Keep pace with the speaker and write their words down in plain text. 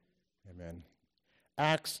Amen.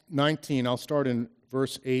 Acts 19, I'll start in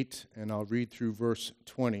verse 8 and I'll read through verse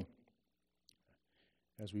 20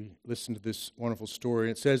 as we listen to this wonderful story.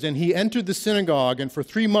 It says, "And he entered the synagogue and for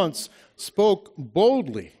 3 months spoke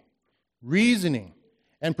boldly, reasoning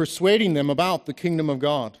and persuading them about the kingdom of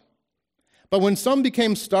God. But when some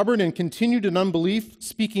became stubborn and continued in unbelief,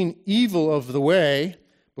 speaking evil of the way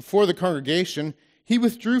before the congregation, he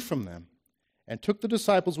withdrew from them and took the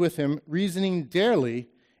disciples with him, reasoning daily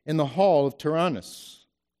in the hall of Tyrannus.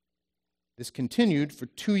 This continued for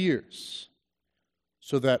 2 years,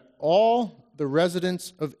 so that all the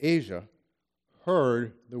residents of Asia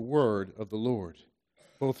heard the word of the Lord,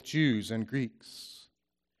 both Jews and Greeks.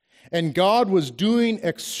 And God was doing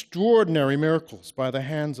extraordinary miracles by the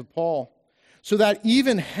hands of Paul, so that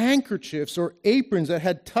even handkerchiefs or aprons that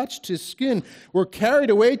had touched his skin were carried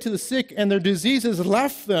away to the sick, and their diseases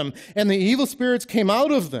left them, and the evil spirits came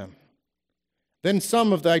out of them. Then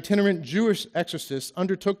some of the itinerant Jewish exorcists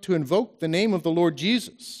undertook to invoke the name of the Lord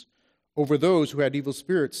Jesus over those who had evil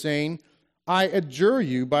spirits, saying, 'I adjure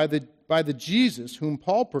you by the Jesus whom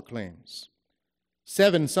Paul proclaims.'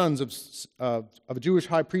 7 sons of a Jewish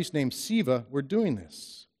high priest named Sceva were doing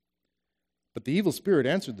this. But the evil spirit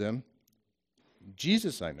answered them,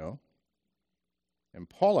 'Jesus I know, and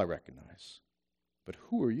Paul I recognize, but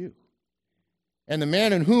who are you?' And the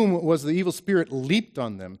man in whom was the evil spirit leaped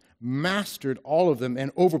on them, mastered all of them,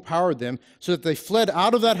 and overpowered them, so that they fled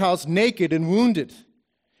out of that house naked and wounded.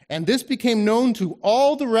 And this became known to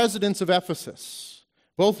all the residents of Ephesus,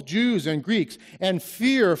 both Jews and Greeks, and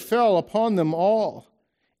fear fell upon them all.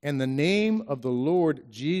 And the name of the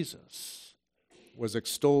Lord Jesus was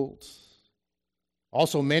extolled.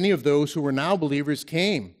 Also many of those who were now believers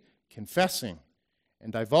came, confessing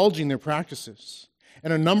and divulging their practices.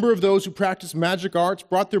 And a number of those who practiced magic arts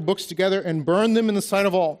brought their books together and burned them in the sight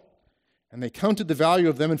of all. And they counted the value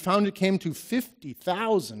of them and found it came to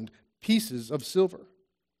 50,000 pieces of silver.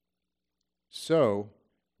 So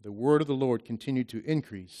the word of the Lord continued to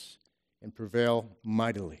increase and prevail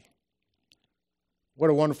mightily." What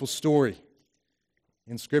a wonderful story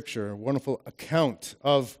in Scripture, a wonderful account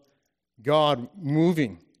of God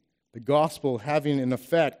moving, the gospel having an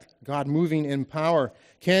effect, God moving in power.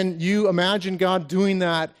 Can you imagine God doing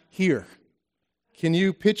that here? Can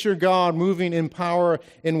you picture God moving in power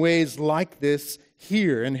in ways like this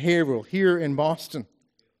here in Haverhill, here in Boston?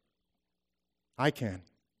 I can.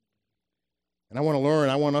 And I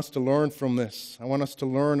want us to learn from this. I want us to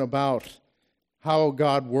learn about how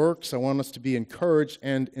God works. I want us to be encouraged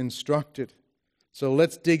and instructed. So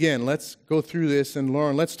let's dig in. Let's go through this and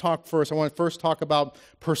learn. Let's talk first. I want to first talk about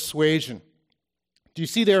persuasion. Do you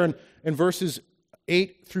see there in verses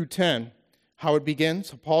 8 through 10 how it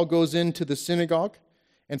begins? Paul goes into the synagogue,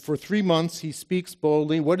 and for 3 months he speaks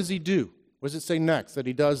boldly. What does he do? What does it say next that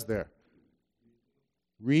he does there?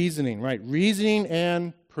 Reasoning, right? Reasoning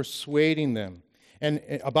and persuading them and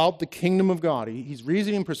about the kingdom of God. He's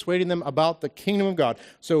reasoning and persuading them about the kingdom of God.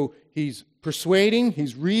 So he's persuading,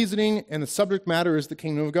 he's reasoning, and the subject matter is the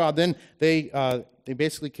kingdom of God. Then they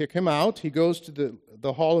basically kick him out. He goes to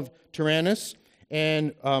the hall of Tyrannus,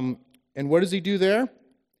 and what does he do there?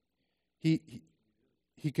 He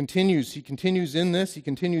continues in this. He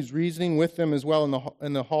continues reasoning with them as well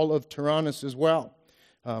in the hall of Tyrannus as well.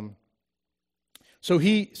 So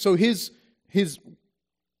his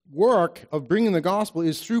work of bringing the gospel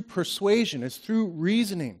is through persuasion. It's through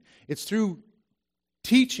reasoning. It's through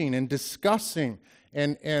teaching and discussing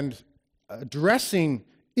and addressing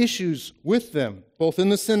issues with them, both in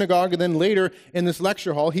the synagogue and then later in this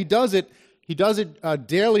lecture hall. He does it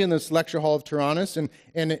daily in this lecture hall of Tyrannus,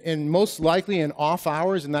 and most likely in off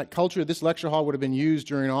hours. In that culture, this lecture hall would have been used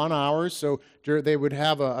during on hours, so they would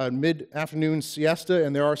have a mid-afternoon siesta,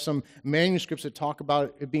 and there are some manuscripts that talk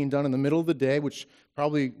about it being done in the middle of the day, which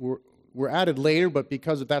probably were added later, but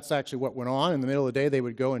because that's actually what went on, in the middle of the day they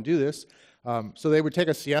would go and do this. So they would take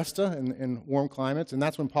a siesta in warm climates, and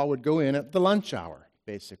that's when Paul would go in at the lunch hour,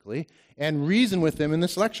 basically, and reason with them in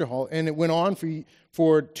this lecture hall. And it went on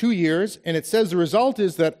for 2 years, and it says the result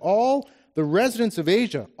is that all the residents of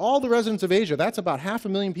Asia, that's about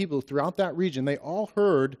 500,000 people throughout that region, they all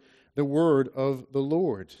heard the word of the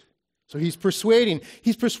Lord. So he's persuading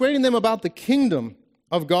them about the kingdom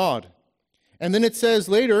of God. And then it says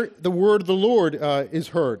later, the word of the Lord is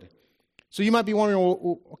heard. So you might be wondering,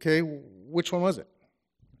 well, okay, which one was it?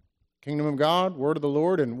 Kingdom of God, word of the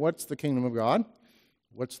Lord, and what's the kingdom of God?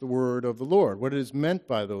 What's the word of the Lord? What is meant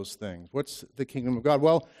by those things? What's the kingdom of God?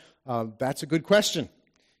 Well, that's a good question.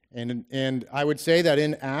 And I would say that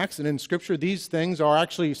in Acts and in Scripture, these things are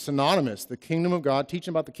actually synonymous. The kingdom of God,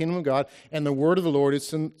 teaching about the kingdom of God, and the word of the Lord is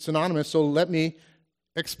synonymous. So let me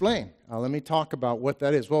explain. Let me talk about what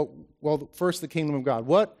that is. Well, first, the kingdom of God.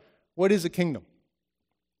 What is a kingdom?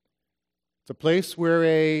 It's a place where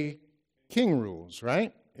a king rules,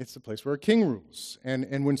 right? It's a place where a king rules.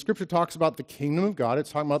 And when Scripture talks about the kingdom of God,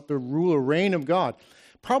 it's talking about the rule or reign of God.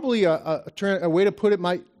 Probably a way to put it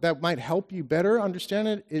that might help you better understand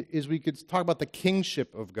it is we could talk about the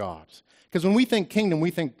kingship of God. Because when we think kingdom,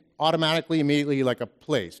 we think automatically, immediately like a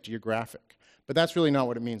place, geographic. But that's really not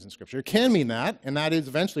what it means in Scripture. It can mean that, and that is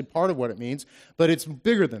eventually part of what it means, but it's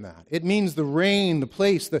bigger than that. It means the reign, the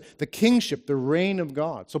place, the kingship, the reign of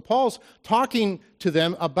God. So Paul's talking to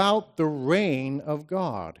them about the reign of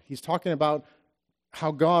God. He's talking about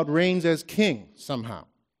how God reigns as king somehow.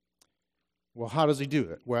 Well, how does he do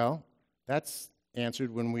it? Well, that's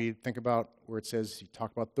answered when we think about where it says, he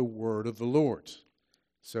talked about the word of the Lord.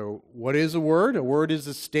 So what is a word? A word is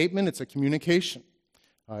a statement. It's a communication.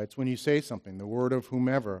 It's when you say something, the word of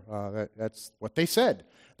whomever. That's what they said.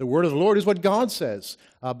 The word of the Lord is what God says.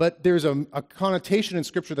 But there's a connotation in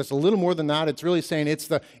Scripture that's a little more than that. It's really saying it's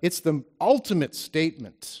the ultimate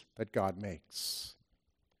statement that God makes.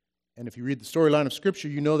 And if you read the storyline of Scripture,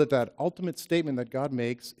 you know that ultimate statement that God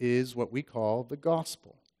makes is what we call the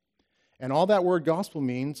gospel. And all that word gospel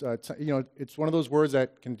means, it's one of those words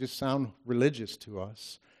that can just sound religious to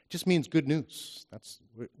us. It just means good news. That's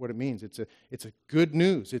what it means. It's a good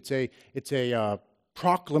news. It's a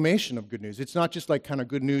proclamation of good news. It's not just like kind of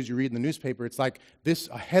good news you read in the newspaper. It's like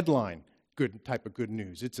a headline type of good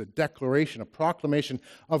news. It's a declaration, a proclamation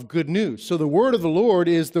of good news. So the word of the Lord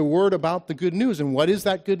is the word about the good news. And what is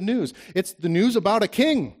that good news? It's the news about a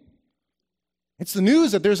king. It's the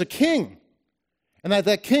news that there's a king. And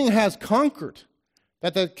that king has conquered,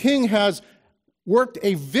 that king has worked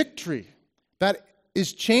a victory that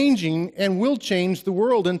is changing and will change the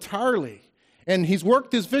world entirely. And he's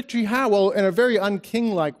worked his victory how? Well, in a very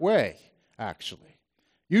unking-like way, actually.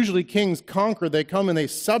 Usually kings conquer, they come and they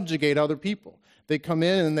subjugate other people. They come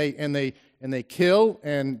in and they kill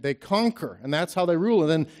and they conquer, and that's how they rule.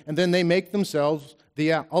 And then they make themselves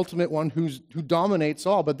the ultimate one who dominates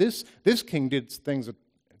all. But this king did things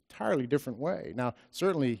entirely different way. Now,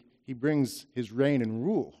 certainly, he brings his reign and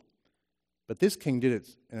rule, but this king did it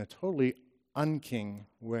in a totally unking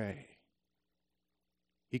way.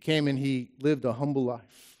 He came and he lived a humble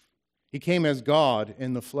life. He came as God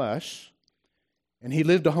in the flesh, and he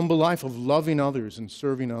lived a humble life of loving others and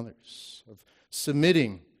serving others, of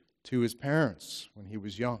submitting to his parents when he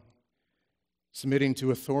was young, submitting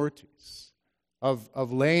to authorities,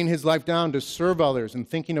 of laying his life down to serve others and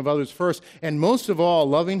thinking of others first, and most of all,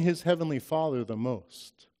 loving his heavenly Father the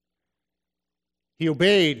most. He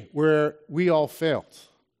obeyed where we all failed.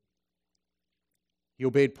 He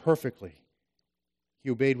obeyed perfectly. He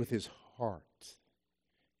obeyed with his heart.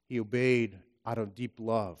 He obeyed out of deep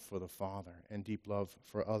love for the Father and deep love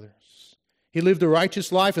for others. He lived a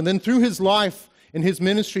righteous life, and then through his life and his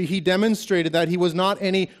ministry, he demonstrated that he was not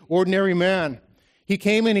any ordinary man. He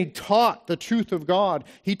came and he taught the truth of God.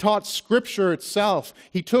 He taught Scripture itself.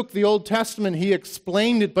 He took the Old Testament, he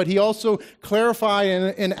explained it, but he also clarified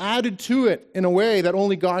and added to it in a way that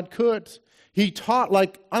only God could. He taught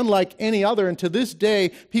unlike any other, and to this day,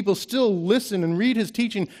 people still listen and read his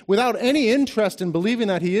teaching without any interest in believing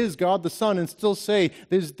that he is God the Son, and still say,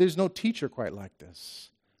 there's no teacher quite like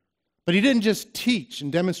this. But he didn't just teach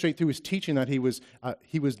and demonstrate through his teaching that he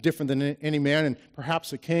was different than any man and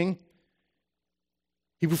perhaps a king.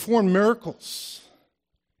 He performed miracles.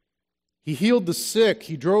 He healed the sick.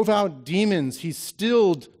 He drove out demons. He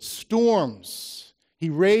stilled storms.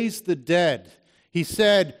 He raised the dead. He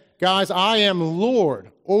said, guys, I am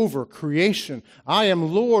Lord over creation. I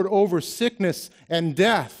am Lord over sickness and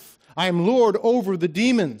death. I am Lord over the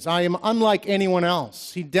demons. I am unlike anyone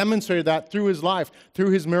else. He demonstrated that through his life,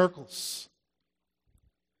 through his miracles.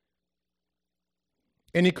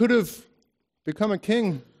 And he could have become a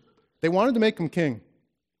king. They wanted to make him king,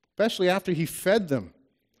 especially after he fed them.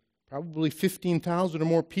 Probably 15,000 or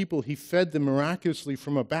more people, he fed them miraculously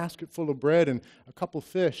from a basket full of bread and a couple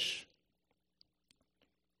fish.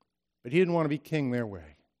 But he didn't want to be king their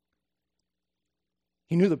way.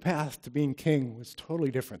 He knew the path to being king was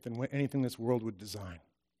totally different than anything this world would design.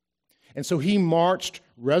 And so he marched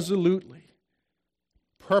resolutely,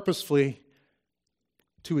 purposefully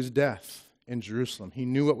to his death in Jerusalem. He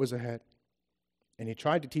knew what was ahead. And he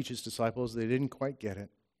tried to teach his disciples. They didn't quite get it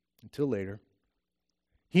until later.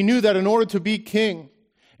 He knew that in order to be king,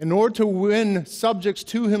 in order to win subjects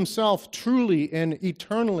to himself truly and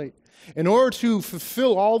eternally, in order to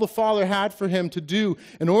fulfill all the Father had for him to do,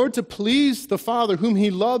 in order to please the Father whom he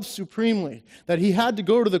loves supremely, that he had to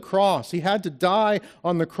go to the cross. He had to die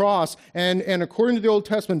on the cross and according to the Old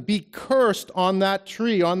Testament, be cursed on that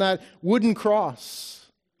tree, on that wooden cross,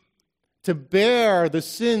 to bear the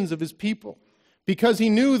sins of his people. Because he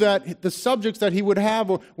knew that the subjects that he would have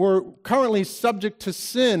were currently subject to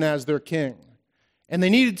sin as their king. And they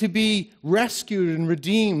needed to be rescued and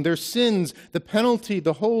redeemed. Their sins, the penalty,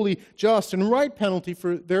 the holy, just, and right penalty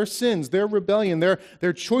for their sins, their rebellion,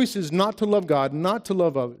 their choices not to love God, not to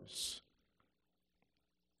love others,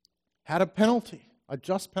 had a penalty, a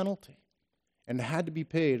just penalty, and had to be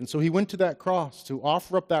paid. And so he went to that cross to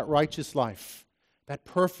offer up that righteous life, that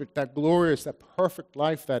perfect, that glorious, that perfect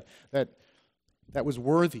life that was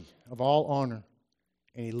worthy of all honor.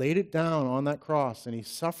 And he laid it down on that cross, and he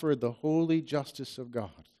suffered the holy justice of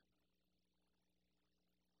God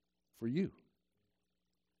for you.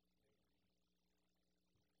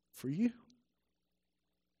 For you.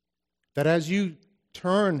 That as you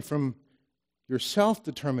turn from your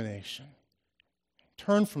self-determination,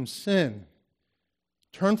 turn from sin,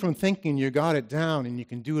 turn from thinking you got it down and you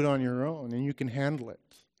can do it on your own and you can handle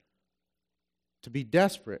it, to be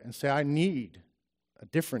desperate and say, I need a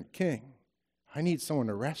different king. I need someone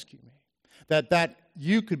to rescue me. That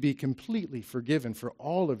you could be completely forgiven for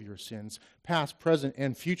all of your sins, past, present,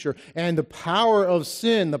 and future. And the power of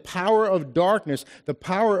sin, the power of darkness, the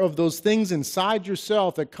power of those things inside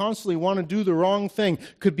yourself that constantly want to do the wrong thing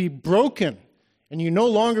could be broken. And you no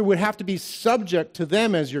longer would have to be subject to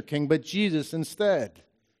them as your king, but Jesus instead.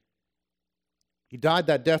 He died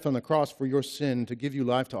that death on the cross for your sin to give you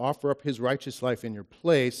life, to offer up his righteous life in your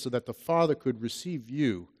place so that the Father could receive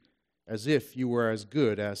you as if you were as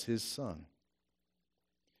good as his Son,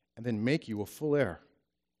 and then make you a full heir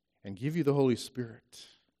and give you the Holy Spirit.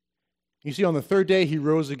 You see, on the third day, he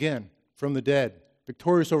rose again from the dead,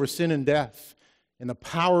 victorious over sin and death in the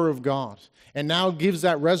power of God, and now gives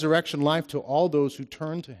that resurrection life to all those who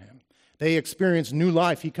turn to him. They experience new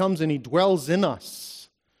life. He comes and he dwells in us,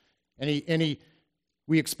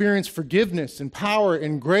 we experience forgiveness and power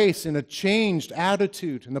and grace and a changed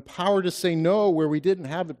attitude and the power to say no where we didn't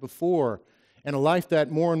have it before, and a life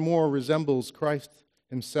that more and more resembles Christ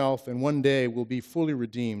himself and one day will be fully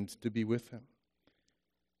redeemed to be with him.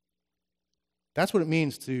 That's what it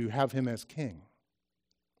means to have him as king.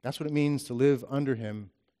 That's what it means to live under him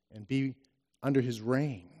and be under his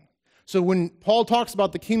reign. So when Paul talks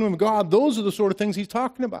about the kingdom of God, those are the sort of things he's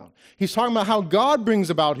talking about. He's talking about how God brings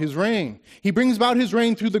about his reign. He brings about his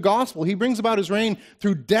reign through the gospel. He brings about his reign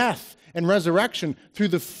through death and resurrection, through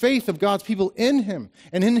the faith of God's people in him.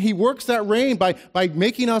 And then he works that reign by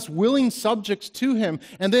making us willing subjects to him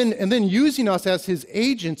and then using us as his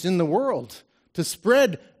agents in the world to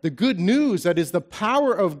spread the good news that is the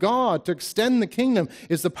power of God to extend the kingdom,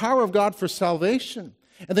 is the power of God for salvation.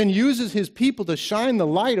 And then uses his people to shine the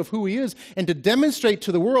light of who he is and to demonstrate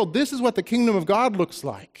to the world, this is what the kingdom of God looks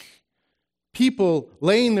like. People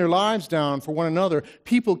laying their lives down for one another,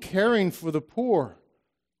 people caring for the poor,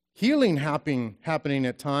 healing happening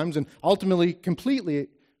at times, and ultimately, completely,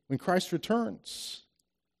 when Christ returns.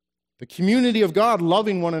 The community of God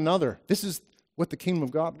loving one another. This is what the kingdom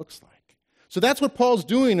of God looks like. So that's what Paul's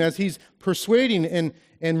doing as he's persuading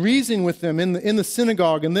and reasoning with them in the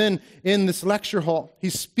synagogue and then in this lecture hall.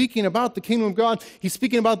 He's speaking about the kingdom of God. He's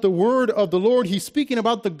speaking about the word of the Lord. He's speaking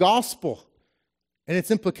about the gospel and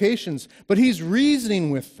its implications. But he's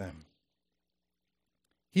reasoning with them.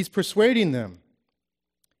 He's persuading them.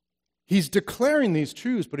 He's declaring these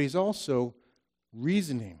truths, but he's also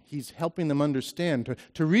reasoning. He's helping them understand.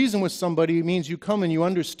 To reason with somebody means you come and you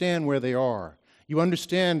understand where they are. You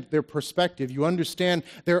understand their perspective. You understand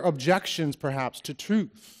their objections, perhaps, to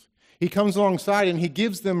truth. He comes alongside and he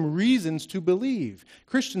gives them reasons to believe.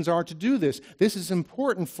 Christians are to do this. This is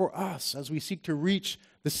important for us as we seek to reach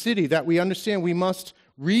the city, that we understand we must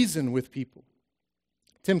reason with people.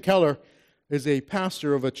 Tim Keller is a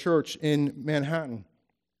pastor of a church in Manhattan.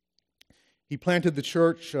 He planted the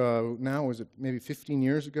church, now is it maybe 15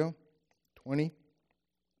 years ago, 20?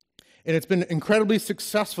 And it's been incredibly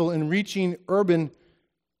successful in reaching urban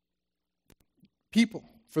people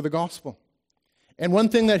for the gospel. And one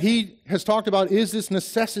thing that he has talked about is this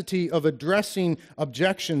necessity of addressing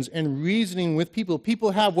objections and reasoning with people. People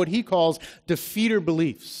have what he calls defeater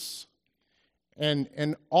beliefs.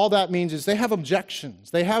 And all that means is they have objections.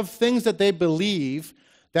 They have things that they believe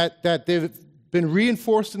that they've been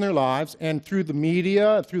reinforced in their lives, and through the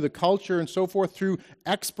media, through the culture and so forth, through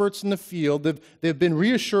experts in the field, they've been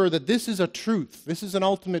reassured that this is a truth. This is an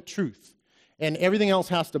ultimate truth. and everything else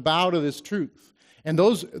has to bow to this truth. And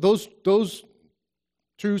those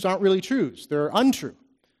truths aren't really truths. They're untrue.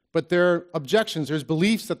 But they're objections. There's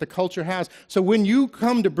beliefs that the culture has. So when you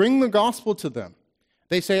come to bring the gospel to them,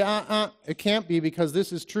 they say, it can't be because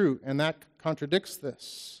this is true, and that contradicts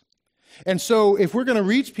this. And so if we're going to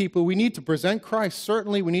reach people, we need to present Christ.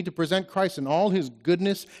 Certainly, we need to present Christ in all his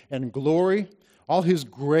goodness and glory, all his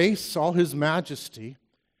grace, all his majesty.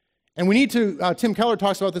 And we need to, Tim Keller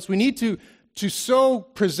talks about this, we need to so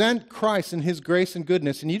present Christ in his grace and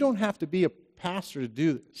goodness. And you don't have to be a pastor to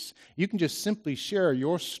do this. You can just simply share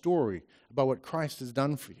your story about what Christ has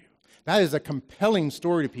done for you. That is a compelling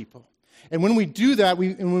story to people. And when we do that,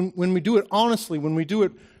 when we do it honestly, when we do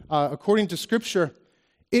it according to Scripture,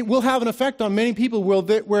 it will have an effect on many people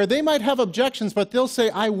where they might have objections, but they'll say,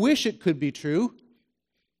 I wish it could be true.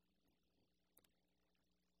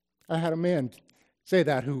 I had a man say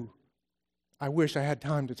that who I wish I had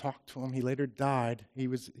time to talk to him. He later died. He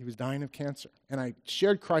was dying of cancer. And I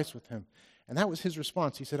shared Christ with him. And that was his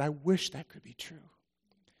response. He said, I wish that could be true.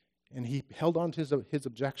 And he held on to his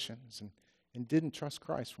objections and didn't trust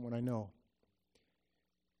Christ from what I know.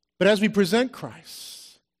 But as we present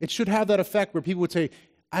Christ, it should have that effect where people would say,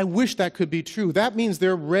 I wish that could be true. That means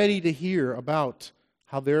they're ready to hear about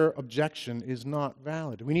how their objection is not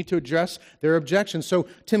valid. We need to address their objections. So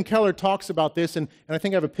Tim Keller talks about this, and I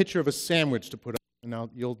think I have a picture of a sandwich to put up. Now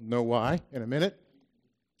you'll know why in a minute.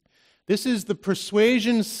 This is the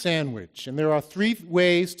persuasion sandwich, and there are 3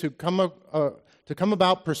 ways to come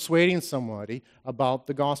about persuading somebody about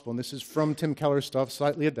the gospel. And this is from Tim Keller's stuff,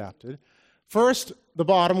 slightly adapted. First, the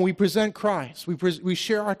bottom, we present Christ. We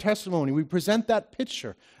share our testimony. We present that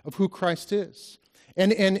picture of who Christ is.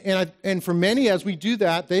 And for many, as we do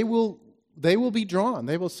that, they will be drawn.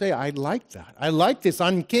 They will say, I like that. I like this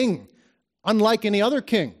king, unlike any other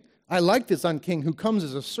king. I like this king who comes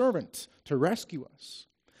as a servant to rescue us.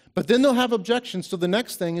 But then they'll have objections. So the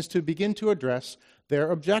next thing is to begin to address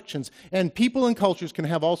their objections. And people and cultures can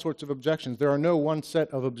have all sorts of objections. There are no one set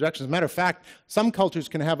of objections. As a matter of fact, some cultures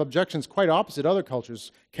can have objections quite opposite other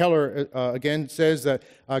cultures. Keller, again, says that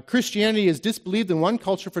Christianity is disbelieved in one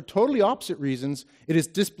culture for totally opposite reasons. It is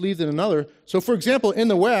disbelieved in another. So, for example, in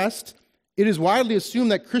the West, it is widely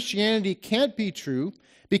assumed that Christianity can't be true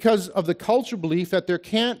because of the cultural belief that there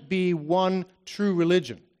can't be one true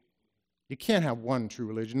religion. You can't have one true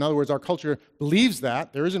religion. In other words, our culture believes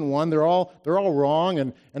that. There isn't one. They're all wrong,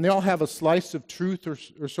 and they all have a slice of truth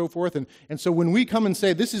or so forth. And so when we come and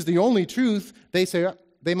say, this is the only truth, they say,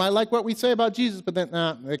 they might like what we say about Jesus, but then,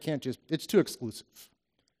 they can't it's too exclusive.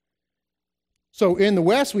 So in the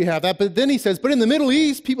West, we have that. But then he says, but in the Middle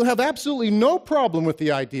East, people have absolutely no problem with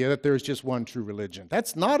the idea that there's just one true religion.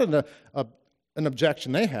 That's not an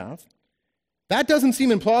objection they have. That doesn't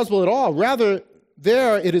seem implausible at all. Rather,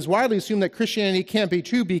 there, it is widely assumed that Christianity can't be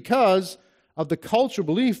true because of the cultural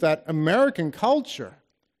belief that American culture,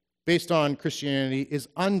 based on Christianity, is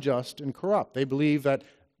unjust and corrupt. They believe that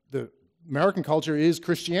the American culture is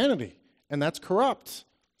Christianity, and that's corrupt.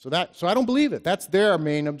 So I don't believe it. That's their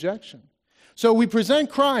main objection. So we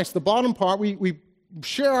present Christ, the bottom part, we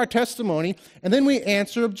share our testimony, and then we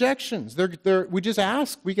answer objections. We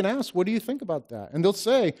can ask, what do you think about that? And they'll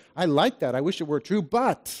say, I like that, I wish it were true,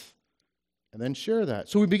 but... and then share that.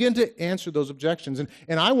 So we begin to answer those objections. And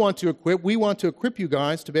we want to equip you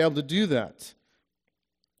guys to be able to do that.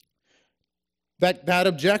 That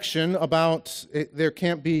objection about there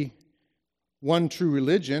can't be one true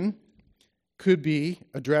religion could be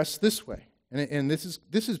addressed this way. And this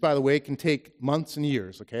is, by the way, can take months and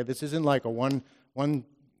years, okay? This isn't like a one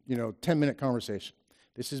 10-minute conversation.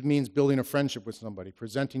 This means building a friendship with somebody,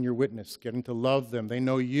 presenting your witness, getting to love them. They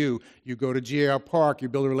know you. You go to GAR Park. You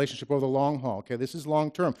build a relationship over the long haul. Okay, this is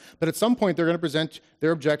long term. But at some point, they're going to present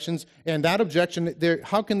their objections. And that objection,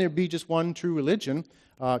 how can there be just one true religion,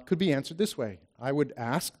 could be answered this way. I would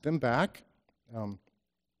ask them back,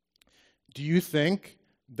 do you think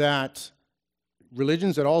that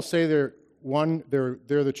religions that all say they're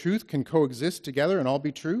the truth can coexist together and all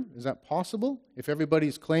be true? Is that possible? If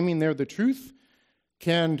everybody's claiming they're the truth,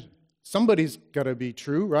 somebody's got to be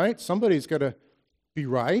true, right? Somebody's got to be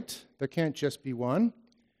right. There can't just be one.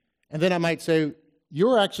 And then I might say,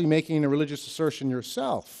 you're actually making a religious assertion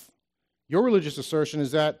yourself. Your religious assertion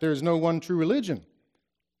is that there's no one true religion.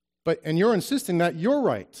 And you're insisting that you're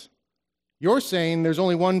right. You're saying there's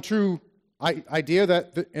only one true idea,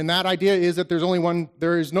 and that idea is that there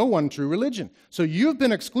is no one true religion. So you've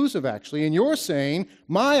been exclusive, actually, and you're saying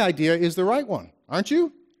my idea is the right one, aren't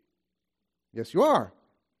you? Yes, you are.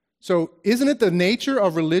 So isn't it the nature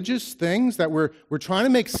of religious things that we're trying to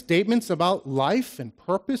make statements about life and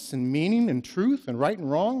purpose and meaning and truth and right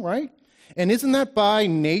and wrong, right? And isn't that by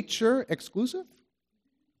nature exclusive?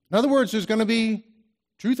 In other words, there's going to be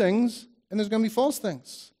true things and there's going to be false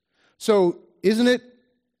things. So doesn't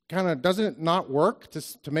it not work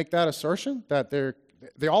to make that assertion that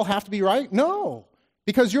they all have to be right? No,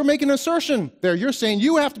 because you're making an assertion there. You're saying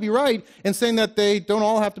you have to be right and saying that they don't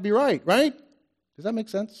all have to be right? Does that make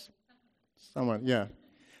sense? Someone, yeah.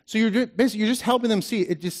 So you're just helping them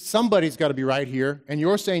see somebody's got to be right here, and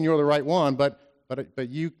you're saying you're the right one, but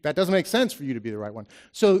that doesn't make sense for you to be the right one.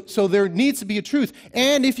 So there needs to be a truth.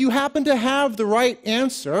 And if you happen to have the right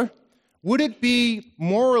answer, would it be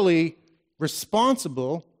morally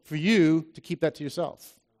responsible for you to keep that to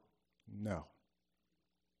yourself? No.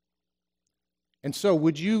 And so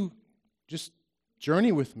would you just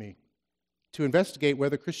journey with me to investigate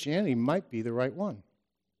whether Christianity might be the right one?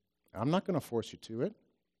 I'm not going to force you to it,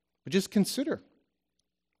 but just consider,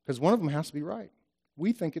 because one of them has to be right.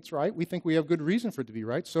 We think it's right. We think we have good reason for it to be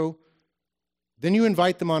right. So then you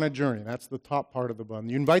invite them on a journey. That's the top part of the bun.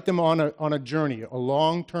 You invite them on a journey, a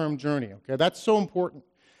long-term journey. Okay, that's so important.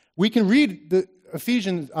 We can read the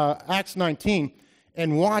Acts 19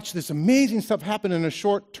 and watch this amazing stuff happen in a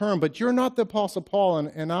short term, but you're not the Apostle Paul,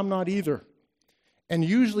 and I'm not either. And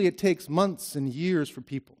usually it takes months and years for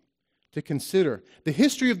people to consider. The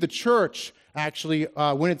history of the church, actually,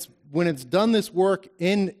 when it's done this work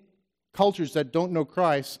in cultures that don't know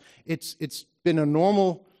Christ, it's been a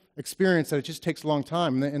normal experience that it just takes a long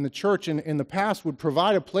time. And the church in the past would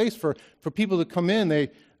provide a place for people to come in.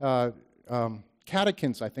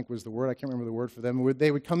 Catechins, I think was the word. I can't remember the word for them.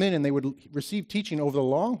 They would come in and they would receive teaching over the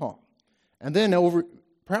long haul. And then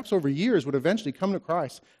perhaps over years would eventually come to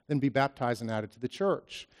Christ, then be baptized and added to the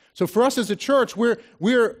church. So for us as a church,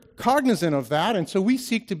 we're cognizant of that, and so we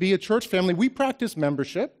seek to be a church family. We practice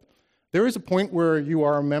membership. There is a point where you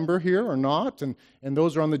are a member here or not, and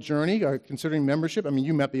those are on the journey considering membership. I mean,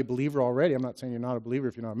 you might be a believer already. I'm not saying you're not a believer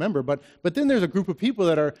if you're not a member, but then there's a group of people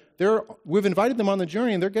that we've invited them on the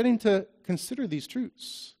journey, and they're getting to consider these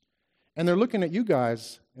truths. And they're looking at you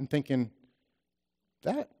guys and thinking,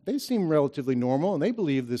 that they seem relatively normal, and they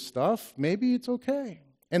believe this stuff. Maybe it's okay.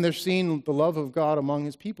 And they're seeing the love of God among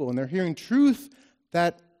his people, and they're hearing truth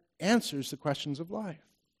that answers the questions of life.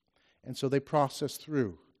 And so they process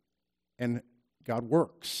through, and God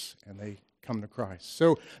works, and they come to Christ.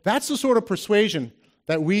 So that's the sort of persuasion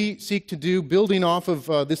that we seek to do, building off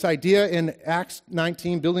of this idea in Acts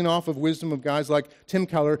 19, building off of wisdom of guys like Tim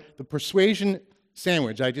Keller, the persuasion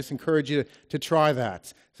sandwich. I just encourage you to try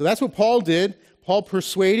that. So that's what Paul did. Paul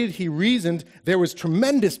persuaded, he reasoned. There was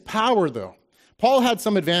tremendous power, though. Paul had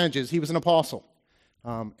some advantages. He was an apostle,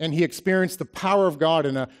 and he experienced the power of God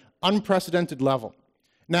in an unprecedented level.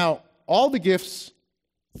 Now, all the gifts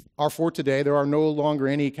are for today. There are no longer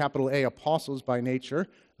any capital A apostles by nature.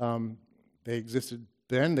 They existed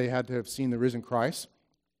then. They had to have seen the risen Christ.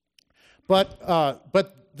 But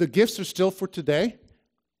the gifts are still for today.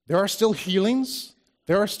 There are still healings.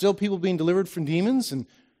 There are still people being delivered from demons, and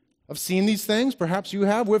I've seen these things. Perhaps you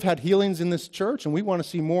have. We've had healings in this church, and we want to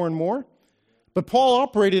see more and more. But Paul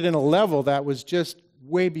operated in a level that was just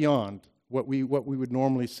way beyond what we would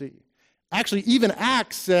normally see. Actually, even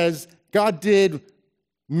Acts says God did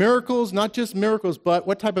miracles, not just miracles, but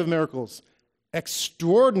what type of miracles?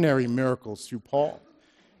 Extraordinary miracles through Paul.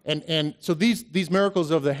 And so these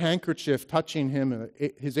miracles of the handkerchief touching him,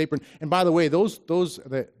 his apron. And by the way, those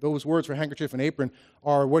words for handkerchief and apron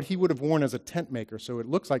are what he would have worn as a tent maker. So it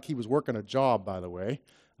looks like he was working a job, by the way,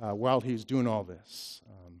 while he's doing all this,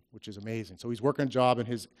 which is amazing. So he's working a job, and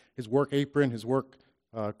his work apron, his work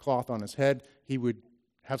cloth on his head, he would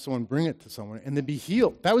have someone bring it to someone and then be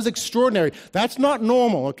healed. That was extraordinary. That's not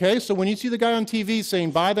normal, okay? So when you see the guy on TV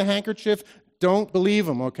saying, buy the handkerchief, don't believe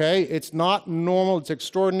him, okay? It's not normal. It's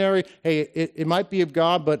extraordinary. Hey, it might be of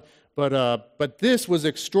God, but this was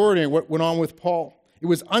extraordinary, what went on with Paul. It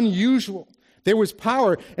was unusual. There was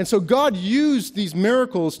power. And so God used these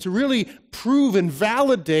miracles to really prove and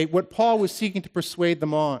validate what Paul was seeking to persuade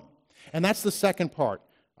them on. And that's the second part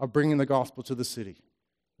of bringing the gospel to the city,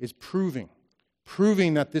 is proving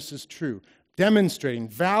that this is true, demonstrating,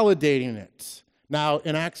 validating it. Now,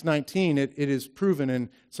 in Acts 19, it is proven in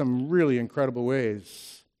some really incredible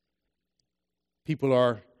ways. People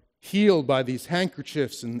are healed by these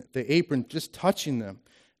handkerchiefs and the apron just touching them.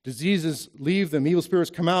 Diseases leave them, evil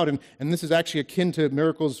spirits come out, and this is actually akin to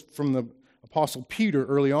miracles from the Apostle Peter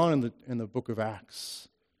early on in the book of Acts.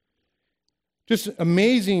 Just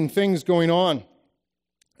amazing things going on.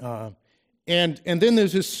 And then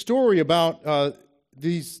there's this story about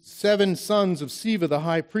these 7 sons of Sceva, the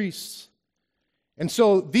high priests. And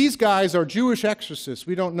so these guys are Jewish exorcists.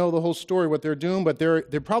 We don't know the whole story, what they're doing, but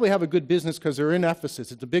they probably have a good business because they're in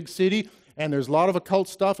Ephesus. It's a big city, and there's a lot of occult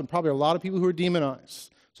stuff and probably a lot of people who are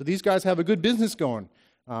demonized. So these guys have a good business going.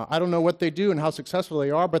 I don't know what they do and how successful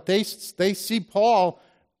they are, but they see Paul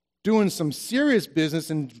doing some serious business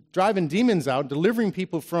and driving demons out, delivering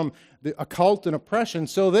people from the occult and oppression.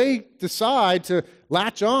 So they decide to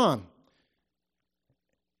latch on.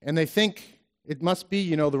 And they think it must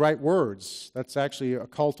be, the right words. That's actually, a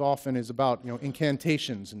cult often is about,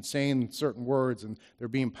 incantations and saying certain words, and there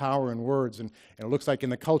being power in words. And it looks like in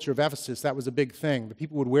the culture of Ephesus, that was a big thing. The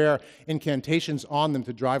people would wear incantations on them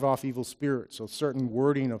to drive off evil spirits, so certain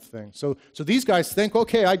wording of things. So these guys think,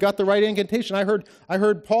 okay, I got the right incantation. I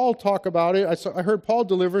heard Paul talk about it. I heard Paul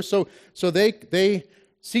deliver. So they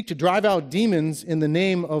seek to drive out demons in the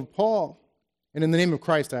name of Paul, and in the name of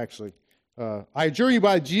Christ, actually. I adjure you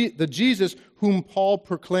by the Jesus whom Paul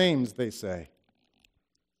proclaims, they say.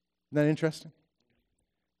 Isn't that interesting?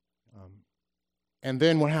 And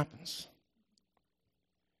then what happens?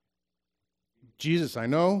 Jesus, I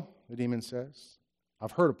know, the demon says.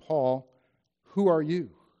 I've heard of Paul. Who are you?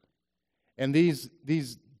 And these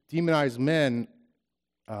demonized men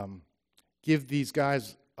give these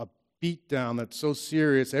guys a beat down that's so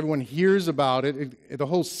serious. Everyone hears about it. The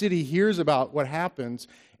whole city hears about what happens.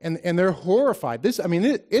 And they're horrified.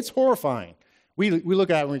 It's horrifying. We look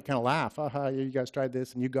at it and we kind of laugh. You guys tried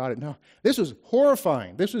this and you got it. No, this was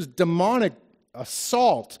horrifying. This was demonic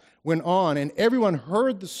assault went on, and everyone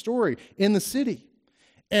heard the story in the city.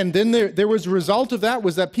 And then there was a result of that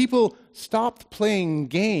was that people stopped playing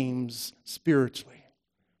games spiritually.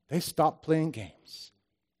 They stopped playing games.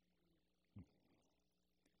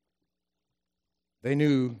 They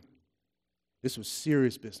knew this was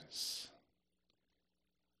serious business.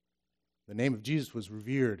 The name of Jesus was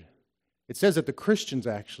revered. It says that the Christians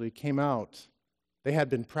actually came out. They had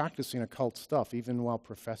been practicing occult stuff even while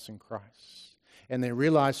professing Christ. And they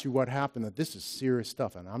realized through what happened that this is serious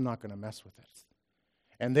stuff and I'm not going to mess with it.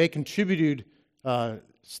 And they contributed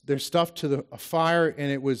their stuff to a fire, and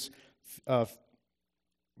it was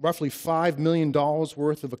roughly $5 million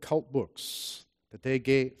worth of occult books that they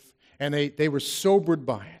gave. And they were sobered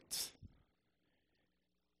by it.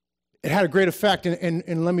 It had a great effect,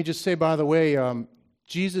 and let me just say, by the way,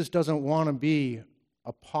 Jesus doesn't want to be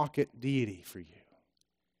a pocket deity for you.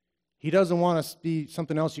 He doesn't want to be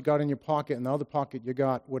something else you got in your pocket, and the other pocket you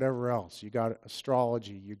got whatever else. You got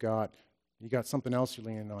astrology, you got something else you're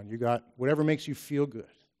leaning on, you got whatever makes you feel good.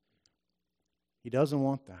 He doesn't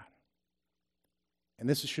want that. And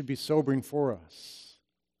this should be sobering for us.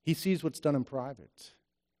 He sees what's done in private.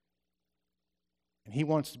 And he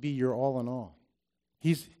wants to be your all in all.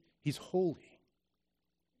 He's holy.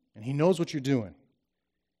 And he knows what you're doing.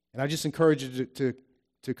 And I just encourage you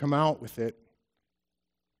to come out with it.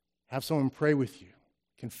 Have someone pray with you.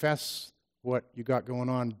 Confess what you got going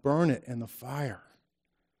on. Burn it in the fire.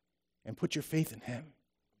 And put your faith in him.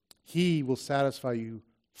 He will satisfy you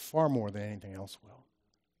far more than anything else will.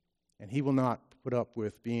 And he will not put up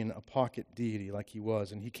with being a pocket deity like he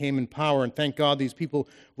was. And he came in power, and thank God these people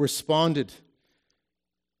responded.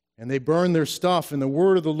 And they burned their stuff, and the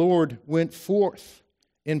word of the Lord went forth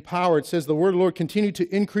in power. It says the word of the Lord continued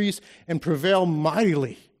to increase and prevail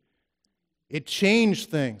mightily. It changed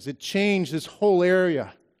things. It changed this whole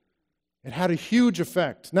area. It had a huge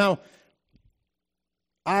effect. Now,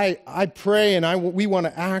 I pray, and we want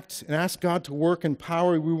to act and ask God to work in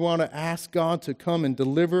power. We want to ask God to come and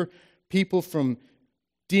deliver people from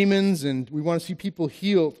demons, and we want to see people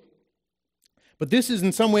healed. But this is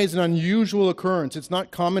in some ways an unusual occurrence. It's not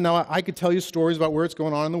common. Now, I could tell you stories about where it's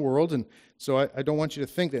going on in the world, and so I don't want you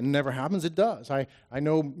to think that it never happens. It does. I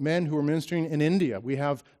know men who are ministering in India. We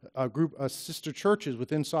have a group of sister churches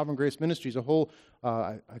within Sovereign Grace Ministries, a whole,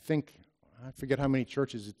 I forget how many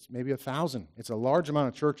churches, it's maybe 1,000. It's a large amount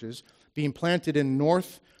of churches being planted in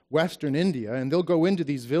northwestern India, and they'll go into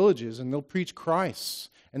these villages and they'll preach Christ,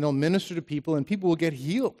 and they'll minister to people, and people will get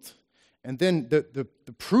healed. And then the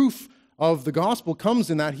proof of the gospel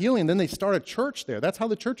comes in that healing. Then they start a church there. That's how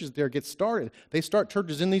the churches there get started. They start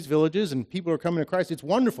churches in these villages, and people are coming to Christ. It's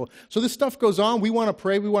wonderful. So this stuff goes on. We want to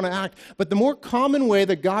pray. We want to act. But the more common way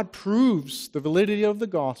that God proves the validity of the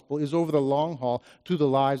gospel is over the long haul through the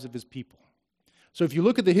lives of his people. So if you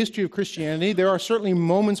look at the history of Christianity, there are certainly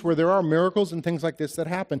moments where there are miracles and things like this that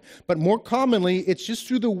happen. But more commonly, it's just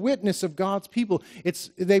through the witness of God's people.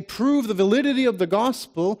 They prove the validity of the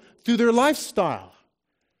gospel through their lifestyle.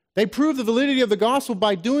 They prove the validity of the gospel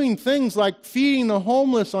by doing things like feeding the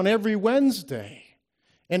homeless on every Wednesday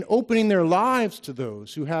and opening their lives to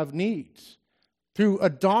those who have needs, through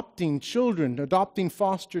adopting children, adopting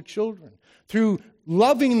foster children, through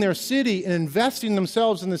loving their city and investing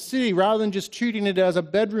themselves in the city rather than just treating it as a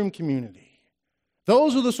bedroom community.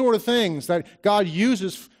 Those are the sort of things that God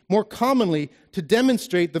uses more commonly to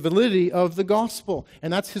demonstrate the validity of the gospel.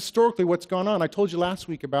 And that's historically what's gone on. I told you last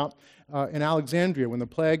week about in Alexandria when the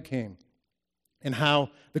plague came and how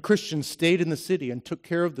the Christians stayed in the city and took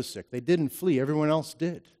care of the sick. They didn't flee. Everyone else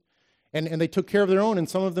did. And they took care of their own, and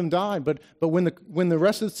some of them died. But when the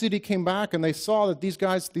rest of the city came back and they saw that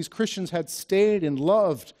these Christians had stayed and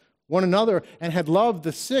loved one another and had loved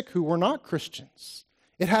the sick who were not Christians,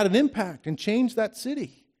 it had an impact and changed that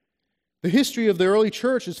city. The history of the early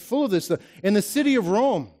church is full of this. In the city of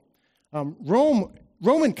Rome,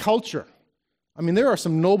 Roman culture, I mean, there are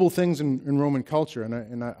some noble things in Roman culture,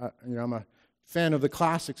 and I'm a fan of the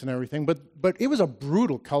classics and everything, but it was a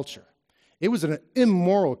brutal culture. It was an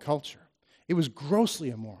immoral culture. It was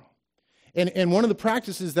grossly immoral. And one of the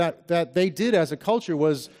practices that they did as a culture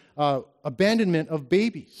was abandonment of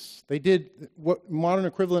babies. They did what modern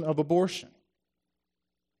equivalent of abortion.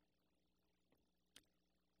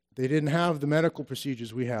 They didn't have the medical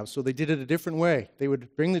procedures we have, so they did it a different way. They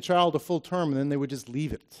would bring the child to full term, and then they would just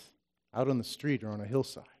leave it out on the street or on a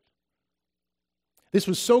hillside. This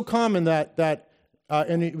was so common that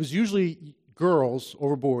and it was usually girls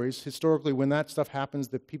over boys. Historically, when that stuff happens,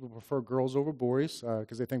 that people prefer girls over boys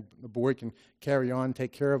because they think the boy can carry on,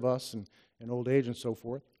 take care of us in old age and so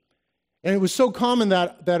forth. And it was so common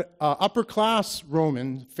that upper-class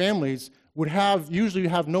Roman families would usually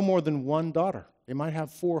have no more than one daughter. They might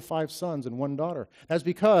have 4 or 5 sons and one daughter. That's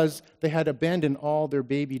because they had abandoned all their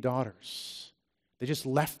baby daughters. They just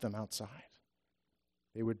left them outside.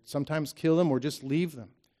 They would sometimes kill them or just leave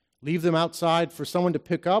them outside for someone to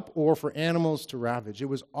pick up or for animals to ravage. It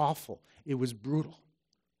was awful. It was brutal.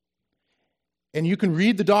 And you can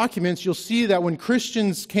read the documents. You'll see that when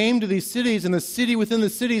Christians came to these cities and the city within the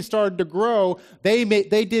city started to grow, they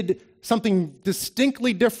did something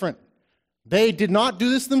distinctly different. They did not do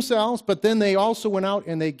this themselves, but then they also went out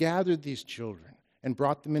and they gathered these children and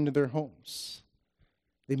brought them into their homes.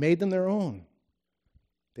 They made them their own.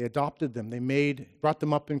 They adopted them. They brought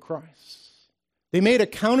them up in Christ. They made a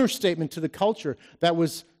counterstatement to the culture that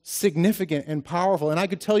was significant and powerful. And I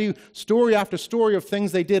could tell you story after story of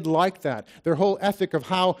things they did like that. Their whole ethic of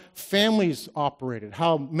how families operated,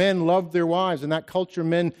 how men loved their wives. In that culture,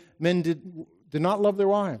 men did not love their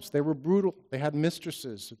wives. They were brutal. They had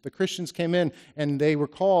mistresses. The Christians came in and they were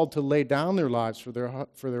called to lay down their lives for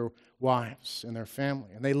their wives and their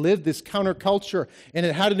family. And they lived this counterculture, and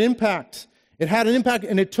it had an impact. It had an impact,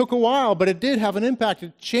 and it took a while, but it did have an impact.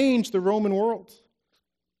 It changed the Roman world.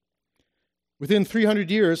 Within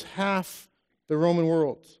 300 years, half the Roman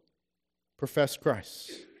world professed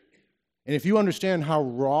Christ. And if you understand how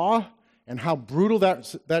raw and how brutal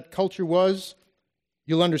that culture was,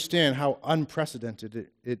 you'll understand how unprecedented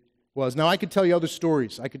it was. Now, I could tell you other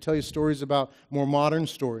stories. I could tell you stories about more modern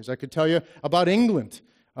stories. I could tell you about England.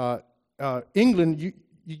 England,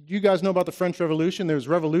 you guys know about the French Revolution. There was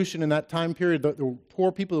revolution in that time period. The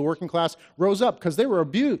poor people, the working class, rose up because they were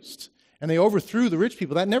abused, and they overthrew the rich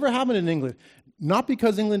people. That never happened in England. Not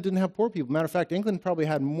because England didn't have poor people. Matter of fact, England probably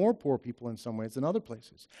had more poor people in some ways than other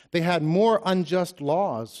places. They had more unjust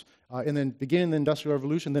laws in the beginning of the Industrial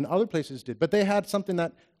Revolution than other places did. But they had something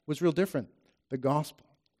that was real different, the gospel.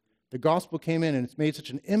 The gospel came in and it's made such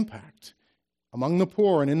an impact among the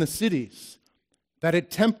poor and in the cities that it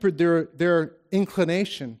tempered their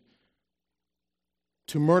inclination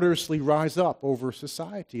to murderously rise up over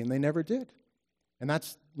society, and they never did. And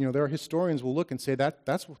that's, there are historians will look and say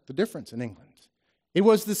that's the difference in England. It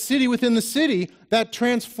was the city within the city that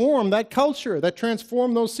transformed that culture, that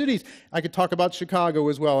transformed those cities. I could talk about Chicago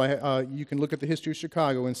as well. You can look at the history of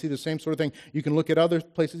Chicago and see the same sort of thing. You can look at other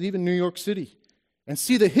places, even New York City, and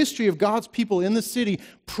see the history of God's people in the city,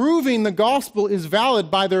 proving the gospel is valid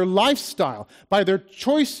by their lifestyle, by their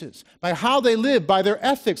choices, by how they live, by their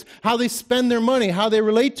ethics, how they spend their money, how they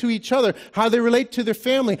relate to each other, how they relate to their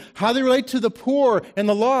family, how they relate to the poor and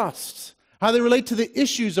the lost, how they relate to the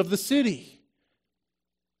issues of the city.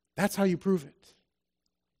 That's how you prove it.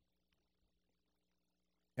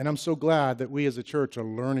 And I'm so glad that we as a church are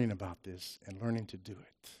learning about this and learning to do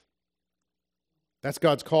it. That's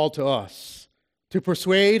God's call to us, to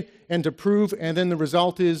persuade and to prove, and then the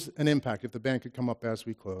result is an impact. If the band could come up as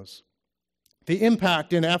we close. The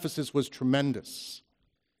impact in Ephesus was tremendous.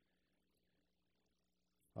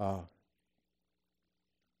 The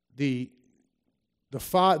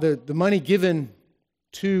money given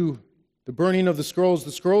to the burning of the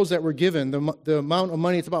scrolls that were given, the amount of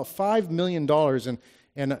money, it's about $5 million.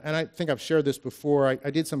 And I think I've shared this before.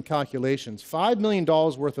 I did some calculations. $5 million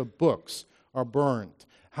worth of books are burned.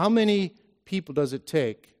 How many people does it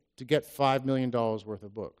take to get $5 million worth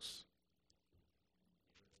of books?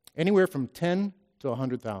 Anywhere from 10 to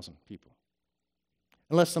 100,000 people.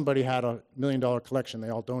 Unless somebody had $1 million collection, they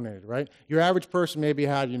all donated, right? Your average person maybe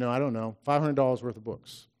had, $500 worth of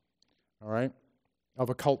books, all right, of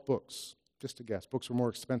occult books, just a guess. Books were more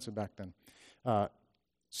expensive back then.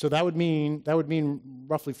 So that would mean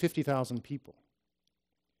roughly 50,000 people.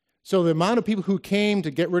 So the amount of people who came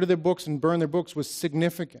to get rid of their books and burn their books was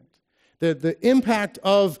significant. The impact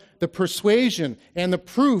of the persuasion and the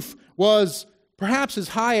proof was perhaps as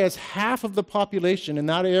high as half of the population in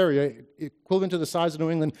that area, equivalent to the size of New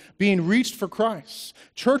England, being reached for Christ.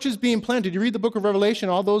 Churches being planted. You read the book of Revelation,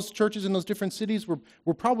 all those churches in those different cities were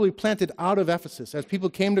probably planted out of Ephesus as people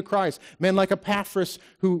came to Christ. Men like Epaphras,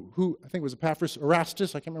 who I think it was Epaphras,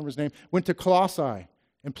 Erastus, I can't remember his name, went to Colossae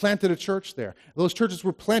and planted a church there. Those churches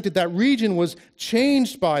were planted. That region was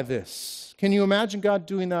changed by this. Can you imagine God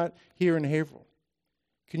doing that here in Haverhill?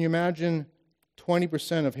 Can you imagine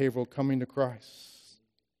 20% of Haverhill coming to Christ?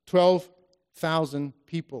 12,000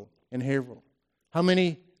 people in Haverhill. How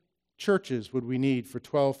many churches would we need for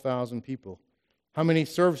 12,000 people? How many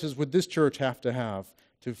services would this church have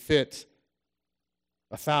to fit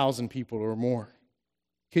 1,000 people or more?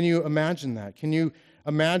 Can you imagine that? Can you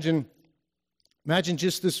imagine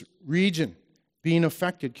just this region being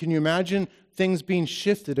affected? Can you imagine things being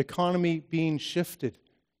shifted, economy being shifted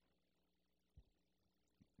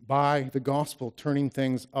by the gospel, turning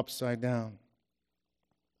things upside down?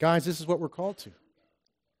 Guys, this is what we're called to.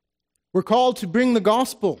 We're called to bring the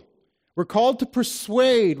gospel. We're called to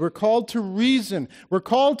persuade. We're called to reason. We're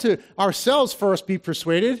called to ourselves first be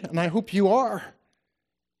persuaded, and I hope you are.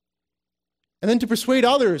 And then to persuade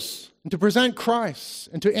others, and to present Christ,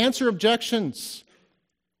 and to answer objections,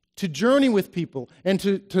 to journey with people, and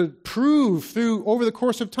to prove through over the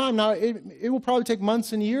course of time. Now, it will probably take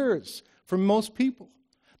months and years for most people.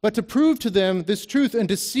 But to prove to them this truth and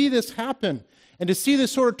to see this happen and to see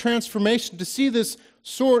this sort of transformation, to see this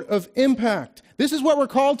sort of impact. This is what we're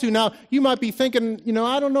called to. Now, you might be thinking,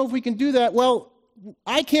 I don't know if we can do that. Well,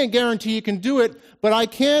 I can't guarantee you can do it, but I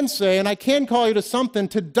can say, and I can call you to something,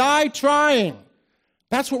 to die trying.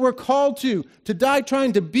 That's what we're called to die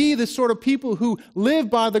trying to be the sort of people who live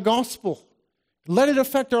by the gospel. Let it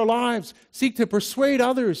affect our lives. Seek to persuade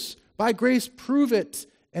others. By grace, prove it.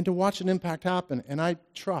 And to watch an impact happen. And I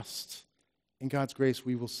trust in God's grace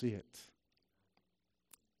we will see it.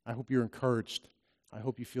 I hope you're encouraged. I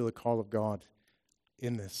hope you feel the call of God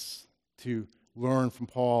in this to learn from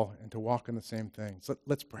Paul and to walk in the same things.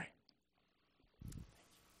 Let's pray.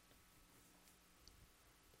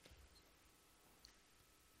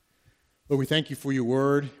 Lord, we thank you for your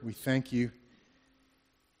word. We thank you.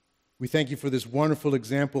 We thank you for this wonderful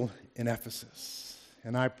example in Ephesus.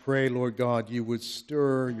 And I pray, Lord God, you would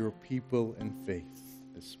stir your people in faith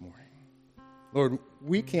this morning. Lord,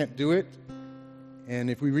 we can't do it. And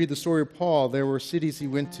if we read the story of Paul, there were cities he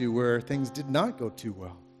went to where things did not go too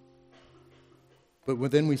well. But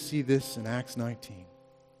then we see this in Acts 19.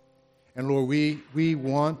 And Lord, we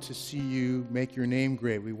want to see you make your name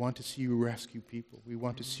great. We want to see you rescue people. We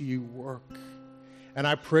want to see you work. And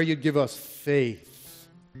I pray you'd give us faith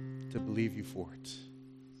to believe you for it.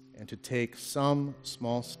 And to take some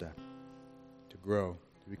small step to grow,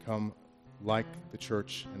 to become like the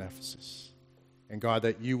church in Ephesus. And God,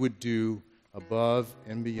 that you would do above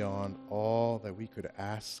and beyond all that we could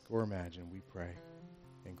ask or imagine, we pray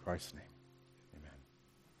in Christ's name.